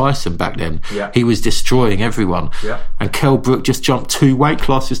Mike Tyson back then. Yeah. He was destroying everyone. Yeah. And Kell Brook just jumped 2 weight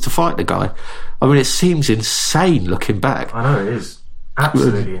classes to fight the guy. It seems insane looking back. I know, it is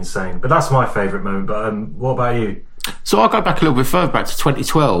absolutely insane. But that's my favourite moment. But what about you? So I'll go back a little bit further, back to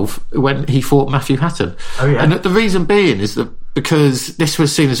 2012 when he fought Matthew Hatton. Oh yeah. And the reason being is that because this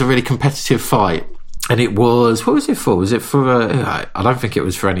was seen as a really competitive fight. And it was, what was it for? Was it for I don't think it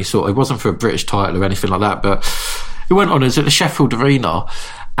was for any sort, it wasn't for a British title or anything like that, but it went on, it was at the Sheffield Arena,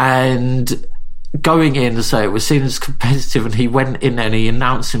 and going in to say it was seen as competitive, and he went in and he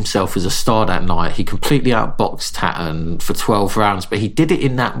announced himself as a star that night. He completely outboxed Hatton for 12 rounds, but he did it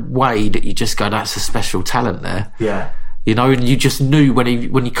in that way that you just go, that's a special talent there. Yeah. And you just knew when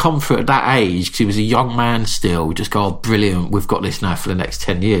he come through at that age, because he was a young man still, just go, oh, brilliant, we've got this now for the next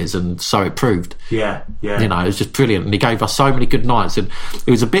 10 years. And so it proved. Yeah. It was just brilliant. And he gave us so many good nights. And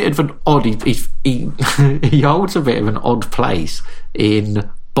it was a bit of an odd, he holds a bit of an odd place in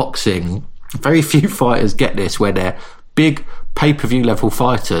boxing. Very few fighters get this, where they're big pay-per-view level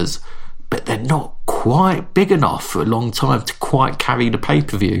fighters, but they're not quite big enough for a long time to quite carry the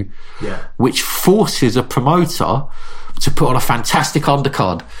pay-per-view. Yeah. Which forces a promoter to put on a fantastic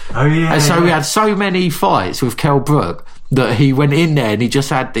undercard. Oh yeah. And so we had so many fights with Kell Brook that he went in there and he just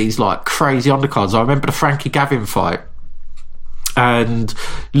had these like crazy undercards. I remember the Frankie Gavin fight, And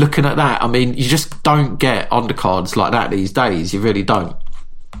looking at that, I mean, you just don't get undercards like that these days. You really don't.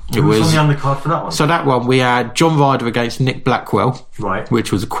 Who was on the undercard for that one? So that one, we had John Ryder against Nick Blackwell, right, which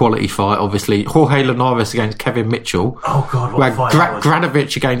was a quality fight, obviously. Jorge Linares against Kevin Mitchell. Oh, God, what fight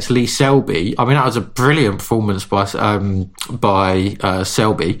Granovich against Lee Selby. I mean, that was a brilliant performance by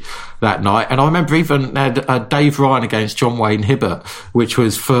Selby that night. And I remember even had Dave Ryan against John Wayne Hibbert, which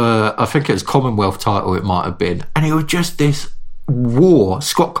was for, I think it was Commonwealth title it might have been. And it was just this war.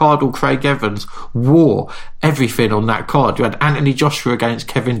 Scott Cardle, Craig Evans, war. Everything on that card. You had Anthony Joshua against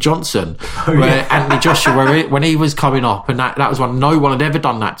Kevin Johnson. Anthony Joshua, when he was coming up, and that was one, no one had ever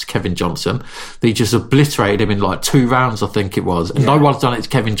done that to Kevin Johnson. They just obliterated him in like 2 rounds, I think it was. And no one's done it to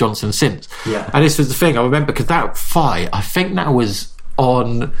Kevin Johnson since. Yeah. And this was the thing, I remember, because that fight, I think that was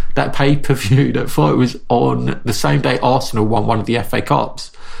on that pay-per-view, that fight was on the same day Arsenal won one of the FA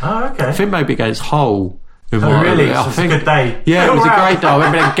Cups. Oh, okay. I think maybe against Hull. Oh, really? It was a good day. Yeah, it was a great day. I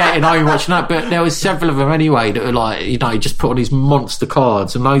remember them getting home watching that, but there was several of them anyway that were like, you know, just put on these monster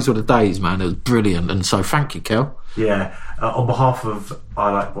cards, and those were the days, man. It was brilliant, and so thank you, Kel. Yeah, on behalf of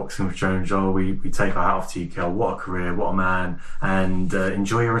I Like Boxing with Joe and Joel, we take our hat off to you, Kel. What a career, what a man, and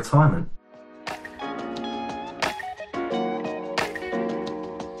enjoy your retirement.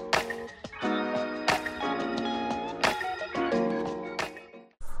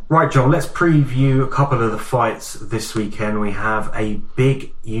 Right, Joel, let's preview a couple of the fights this weekend. We have a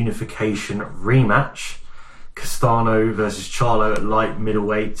big unification rematch. Castano versus Charlo at light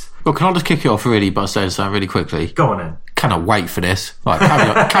middleweight. Well, can I just kick you off really by saying something really quickly? Go on then. Cannot wait for this.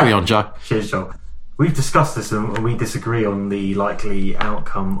 Right, carry on, Joe. Cheers, Joel. We've discussed this and we disagree on the likely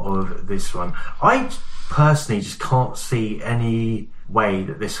outcome of this one. I personally just can't see any way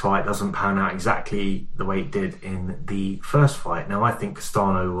that this fight doesn't pan out exactly the way it did in the first fight. Now, I think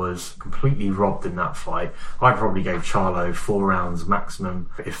Castano was completely robbed in that fight. I probably gave Charlo 4 rounds maximum,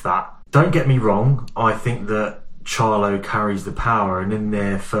 if that. Don't get me wrong, I think that Charlo carries the power, and in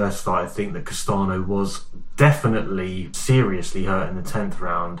their first fight I think that Castano was definitely seriously hurt in the 10th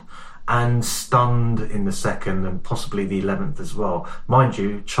round and stunned in the 2nd and possibly the 11th as well. Mind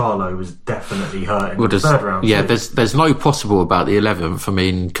you, Charlo was definitely hurt in the 3rd round. Yeah, there's no possible about the 11th. I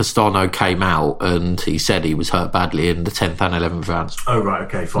mean, Castano came out and he said he was hurt badly in the 10th and 11th rounds. Oh, right,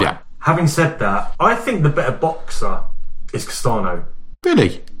 okay, fine. Yeah. Having said that, I think the better boxer is Castano.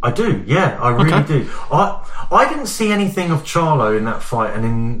 Really? I do, yeah, I really do. I didn't see anything of Charlo in that fight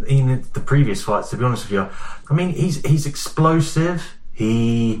and in the previous fights, to be honest with you. I mean, he's explosive.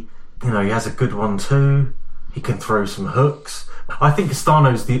 He has a good 1-2. He can throw some hooks. I think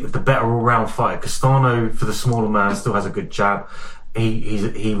Castano's the better all-round fighter. Castano, for the smaller man, still has a good jab.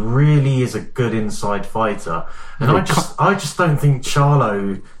 He really is a good inside fighter. And I just don't think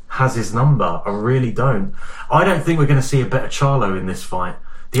Charlo has his number. I really don't. I don't think we're going to see a better Charlo in this fight.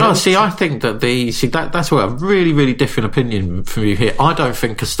 I think that that's where a really, really different opinion from you here. I don't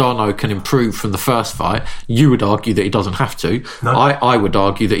think Castano can improve from the first fight. You would argue that he doesn't have to. No. I would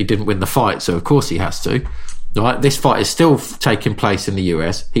argue that he didn't win the fight, so of course he has to. Right? This fight is still taking place in the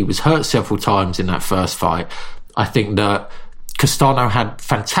US. He was hurt several times in that first fight. I think that Castano had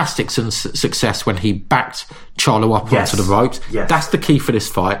fantastic success when he backed Charlo up onto the ropes. Yes. That's the key for this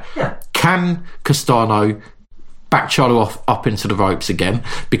fight. Yeah. Can Castano back Charlo up into the ropes again?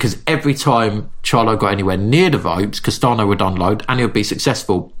 Because every time Charlo got anywhere near the ropes, Castano would unload and he would be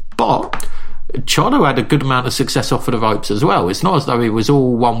successful. But Charlo had a good amount of success off of the ropes as well. It's not as though it was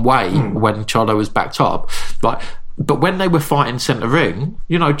all one way when Charlo was backed up. But when they were fighting centre ring,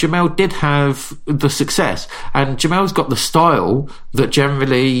 Jamel did have the success. And Jamel's got the style that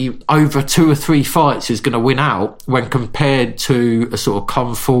generally over 2 or 3 fights is going to win out when compared to a sort of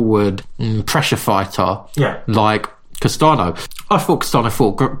come forward pressure fighter like Castano. I thought Castano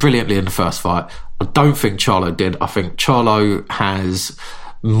fought brilliantly in the first fight. I don't think Charlo did. I think Charlo has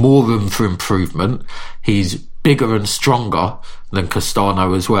more room for improvement. He's bigger and stronger than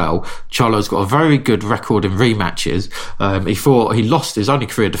Castano as well. Charlo's got a very good record in rematches. He lost, his only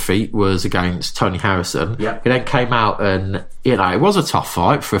career defeat was against Tony Harrison. Yep. He then came out and, it was a tough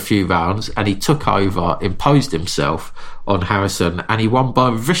fight for a few rounds, and he took over, imposed himself on Harrison, and he won by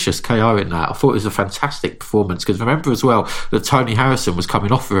a vicious KO in that. I thought it was a fantastic performance, because remember as well that Tony Harrison was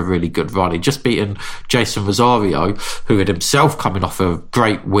coming off of a really good run. He'd just beaten Jason Rosario, who had himself coming off a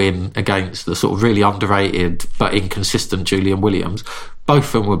great win against the sort of really underrated but inconsistent Julian Williams.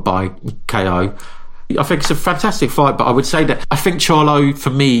 Both of them were by KO. I think it's a fantastic fight, but I would say that I think Charlo, for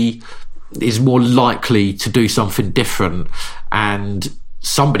me, is more likely to do something different and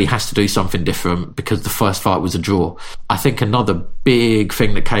somebody has to do something different because the first fight was a draw. I think another big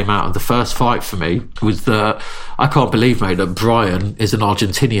thing that came out of the first fight for me was that I can't believe, mate, that Brian is an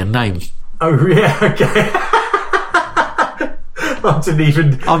Argentinian name. Oh, yeah, okay. I didn't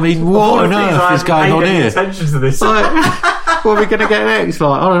even... I mean, what on earth is going on here? Attention to this. Like, what are we going to get next?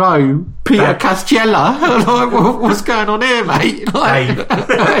 Like, I don't know, Peter Castella? Like, what's going on here, mate? Like,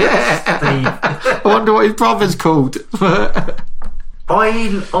 Steve. I wonder what his brother's called. I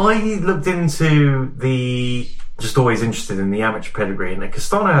looked into the... Just always interested in the amateur pedigree, and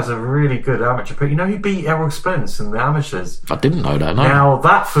Castano has a really good amateur pedigree. You know, he beat Errol Spence in the amateurs. I didn't know that, no. Now,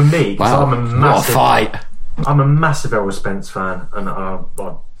 that for me, because Wow, I'm a massive... what a fight. I'm a massive Errol Spence fan, and I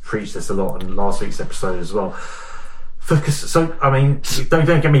preached this a lot in last week's episode as well. So, I mean, don't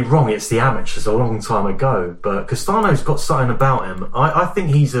get me wrong, it's the amateurs a long time ago, but Castano's got something about him. I think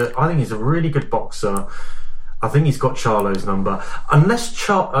he's a really good boxer. I think he's got Charlo's number.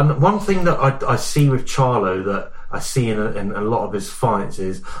 And one thing that I see with Charlo that I see in a lot of his fights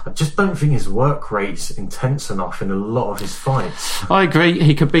is I just don't think his work rate's intense enough in a lot of his fights. I agree.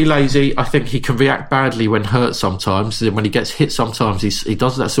 He can be lazy. I think he can react badly when hurt sometimes. Then when he gets hit sometimes, he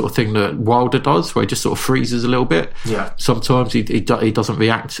does that sort of thing that Wilder does, where he just sort of freezes a little bit. Yeah. Sometimes he doesn't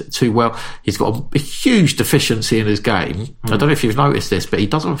react too well. He's got a huge deficiency in his game. I don't know if you've noticed this, but he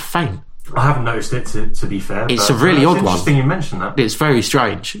doesn't feint. I haven't noticed it, to be fair. It's a really odd one. It's interesting you mentioned that. It's very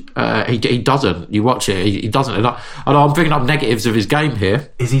strange. He doesn't. You watch it, he doesn't. And I'm bringing up negatives of his game here.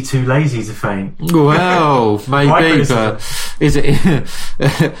 Is he too lazy to feint? Well, maybe, but is it?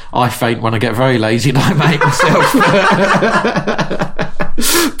 I feint when I get very lazy and I make myself.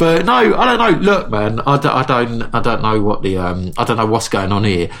 But no, I don't know. Look, man, I don't know what I don't know what's going on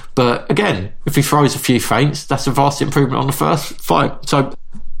here. But again, if he throws a few feints, that's a vast improvement on the first fight. So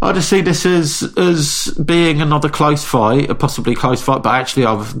I just see this as being another close fight, a possibly close fight. But actually,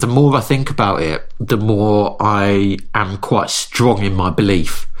 the more I think about it, the more I am quite strong in my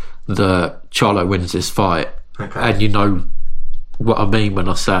belief that Charlo wins this fight. Okay. And you know what I mean when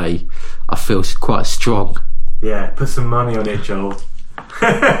I say I feel quite strong. Yeah, put some money on it, Joel.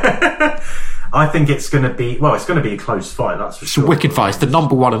 I think it's going to be a close fight, that's for sure. It's a wicked fight. It's the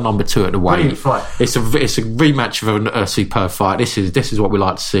number 1 and number 2 at the weight. Brilliant fight. It's a rematch of a superb fight. This is what we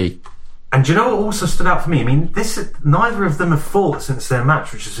like to see. And do you know what also stood out for me? I mean, neither of them have fought since their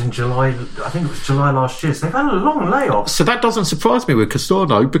match, which was in July. I think it was July last year. So they've had a long layoff. So that doesn't surprise me with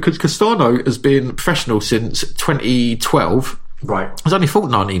Castano, because Castano has been professional since 2012. Right. He's only fought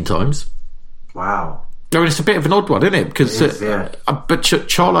 19 times. Wow. I mean, it's a bit of an odd one, isn't it? Because yeah. But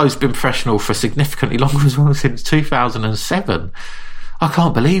Charlo's been professional for significantly longer as well, since 2007. I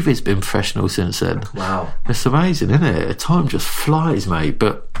can't believe he's been professional since then. Wow. It's amazing, isn't it? Time just flies, mate.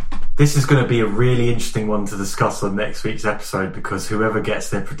 But this is going to be a really interesting one to discuss on next week's episode, because whoever gets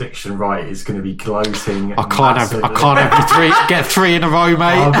their prediction right is going to be gloating. I can't have get 3 in a row,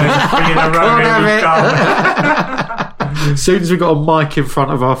 mate. Oh, there's 3 in a row. As soon as we've got a mic in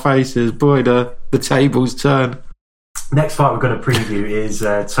front of our faces, boy, the tables turn. Next fight we're going to preview is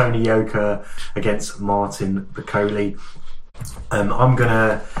Tony Yoka against Martin Piccoli. I'm going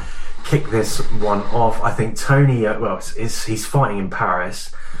to kick this one off. I think Tony, he's fighting in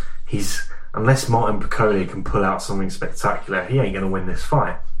Paris. Unless Martin Piccoli can pull out something spectacular, he ain't going to win this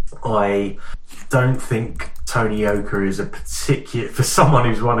fight. I don't think Tony Yoka is for someone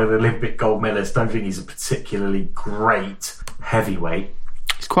who's won an Olympic gold medalist, don't think he's a particularly great heavyweight.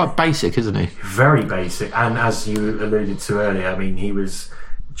 He's quite basic, isn't he? Very basic. And as you alluded to earlier, I mean,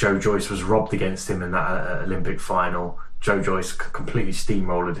 Joe Joyce was robbed against him in that Olympic final. Joe Joyce completely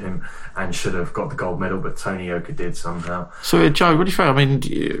steamrolled him and should have got the gold medal, but Tony Yoka did somehow. So, Joe, what do you think? I mean,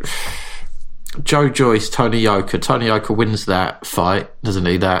 Joe Joyce, Tony Yoka. Tony Yoka wins that fight, doesn't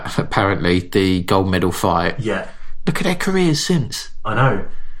he? That, apparently, the gold medal fight. Yeah. Look at their careers since. I know.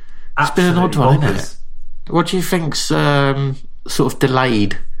 It's been an odd one, isn't it? What do you think's sort of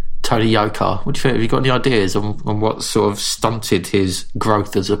delayed Tony Yoka? What do you think? Have you got any ideas on what sort of stunted his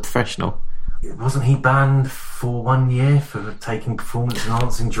growth as a professional? Wasn't he banned for 1 year for taking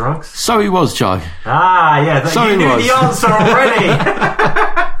performance-enhancing drugs? So he was, Joe. Ah, yeah. You knew the answer already.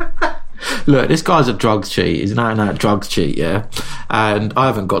 Look, this guy's a drugs cheat. He's an out-and-out drugs cheat, yeah? And I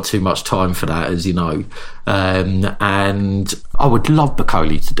haven't got too much time for that, as you know. And I would love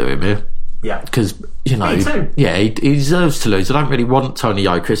Piccoli to do him here. Yeah. Because, you know... Me too. Yeah, he deserves to lose. I don't really want Tony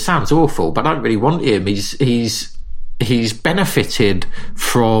Yoka. It sounds awful, but I don't really want him. He's benefited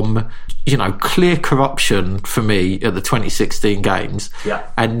from, you know, clear corruption for me at the 2016 games. Yeah.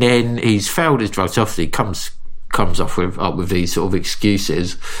 And then he's failed his drugs. Obviously, comes up with these sort of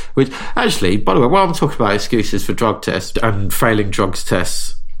excuses. Which actually, by the way, while I'm talking about excuses for drug tests and failing drugs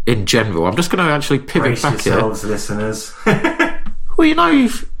tests in general, I'm just going to actually pivot Brace back yourselves, here. listeners. Well, you know,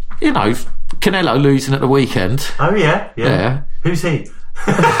 Canelo losing at the weekend. Oh yeah. Who's he?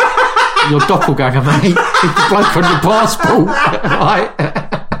 Your doppelganger, mate. He's the bloke on your passport, right?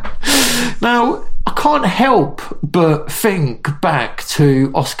 Now, I can't help but think back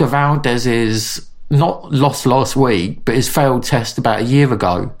to Oscar Valdez's not lost last week, but his failed test about a year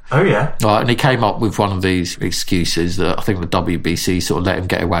ago. Oh yeah. Right, and he came up with one of these excuses that I think the WBC sort of let him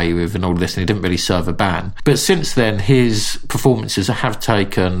get away with and all this, and he didn't really serve a ban. But since then, his performances have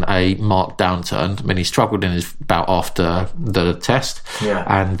taken a marked downturn. I mean, he struggled in his bout after the test,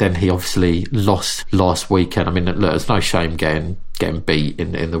 and then he obviously lost last weekend. I mean, look, there's no shame getting beat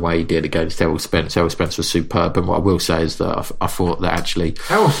in the way he did against Errol Spence. Errol Spence was superb, and what I will say is that I thought that actually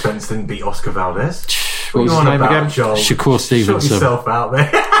Errol Spence didn't beat Oscar Valdez. What was his name again? Joel? Shakur Stevenson. Shut yourself out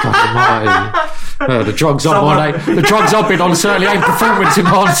there. The drugs up on the drugs up in on certainly ain't performance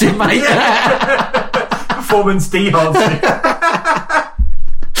enhancing, mate. Performance enhancing.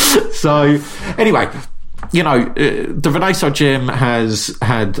 So anyway, you know, the Renaissance gym has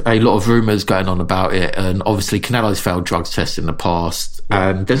had a lot of rumours going on about it, and obviously Canelo's failed drugs tests in the past,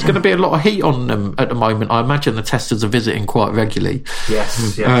 and there's going to be a lot of heat on them at the moment. I imagine the testers are visiting quite regularly.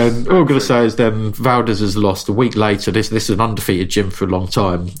 Yes. And all I'm going to say is then Valdez has lost a week later. This is an undefeated gym for a long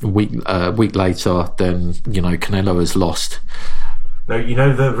time. A week later, then, you know, Canelo has lost. No, you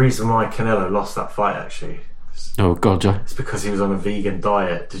know the reason why Canelo lost that fight, actually? Oh God, Joe. It's because he was on a vegan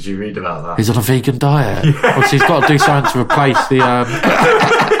diet. Did you read about that? He's on a vegan diet. Yeah. So he's got to do something to replace the.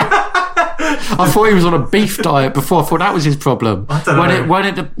 I thought he was on a beef diet before. I thought that was his problem. I don't know.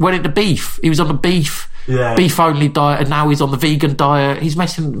 When it the beef, he was on a beef only diet, and now he's on the vegan diet. He's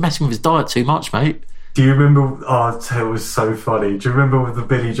messing with his diet too much, mate. Do you remember? Oh, it was so funny. Do you remember with the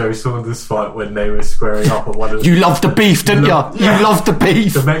Billy Joe Saunders fight when they were squaring up at one of the... You loved the beef, didn't you? Yeah. You loved the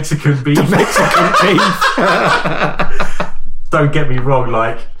beef. The Mexican beef. The Mexican beef. Don't get me wrong,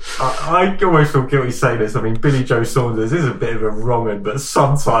 like, I always feel guilty saying this. I mean, Billy Joe Saunders is a bit of a wrong-un, but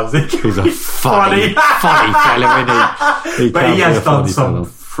sometimes he's a funny fella, isn't he? But he has done some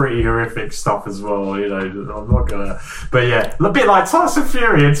pretty horrific stuff as well, you know. I'm not gonna... But yeah, a bit like Tyson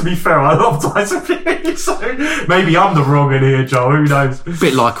Fury, and to be fair, I love Tyson Fury, so maybe I'm the wrong one here, Joe, who knows? A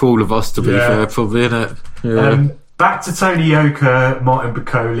bit like all of us, to be fair, probably, innit? Yeah. Back to Tony Yoka, Martin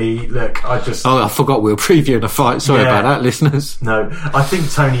Bacoli. Look, I forgot we were previewing a fight. Sorry about that, listeners. No, I think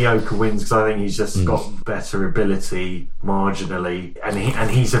Tony Yoka wins because I think he's just got better ability marginally,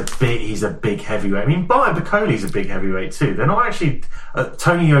 and he's a big heavyweight. I mean, Martin Bacoli's a big heavyweight too. They're not actually.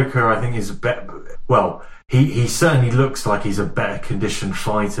 Tony Yoka, I think, is a better. Well, he certainly looks like he's a better conditioned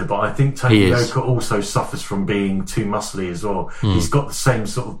fighter, but I think Tony Yoka also suffers from being too muscly as well. He's got the same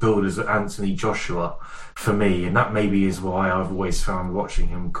sort of build as Anthony Joshua. For me, and that maybe is why I've always found watching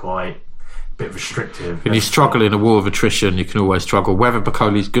him quite a bit restrictive. When you struggle in a war of attrition, you can always struggle. Whether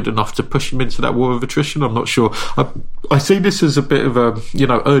Bacoli's good enough to push him into that war of attrition, I'm not sure. I see this as a bit of a,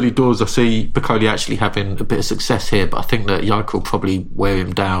 early doors. I see Bacoli actually having a bit of success here, but I think that Yoka will probably wear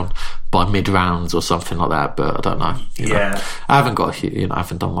him down by mid-rounds or something like that, but I don't know. I haven't got I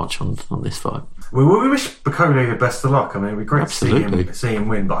haven't done much on this fight. We wish Bacoli the best of luck. I mean, it'd be great to see him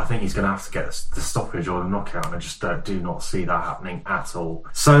win, but I think he's going to have to get the stoppage or the knockout, and I just do not see that happening at all.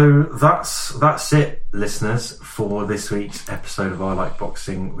 So that's it, listeners, for this week's episode of I Like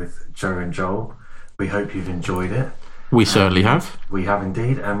Boxing with Joe and Joel. We hope you've enjoyed it. We certainly have. We have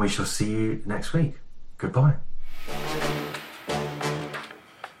indeed, and we shall see you next week. Goodbye.